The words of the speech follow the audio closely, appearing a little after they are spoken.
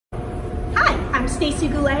I'm Stacy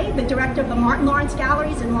Goulet, the director of the Martin Lawrence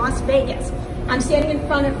Galleries in Las Vegas. I'm standing in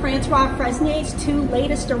front of Francois Fressinier's two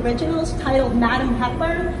latest originals titled Madame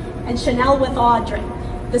Hepburn and Chanel with Audrey.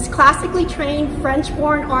 This classically trained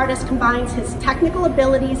French-born artist combines his technical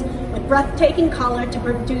abilities with breathtaking color to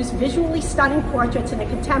produce visually stunning portraits in a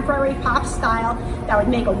contemporary pop style that would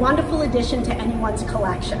make a wonderful addition to anyone's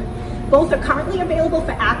collection. Both are currently available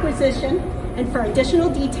for acquisition, and for additional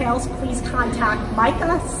details, please contact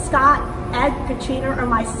Micah, Scott, Ed, Katrina, or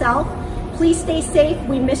myself. Please stay safe.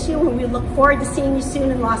 We miss you, and we look forward to seeing you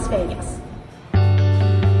soon in Las Vegas.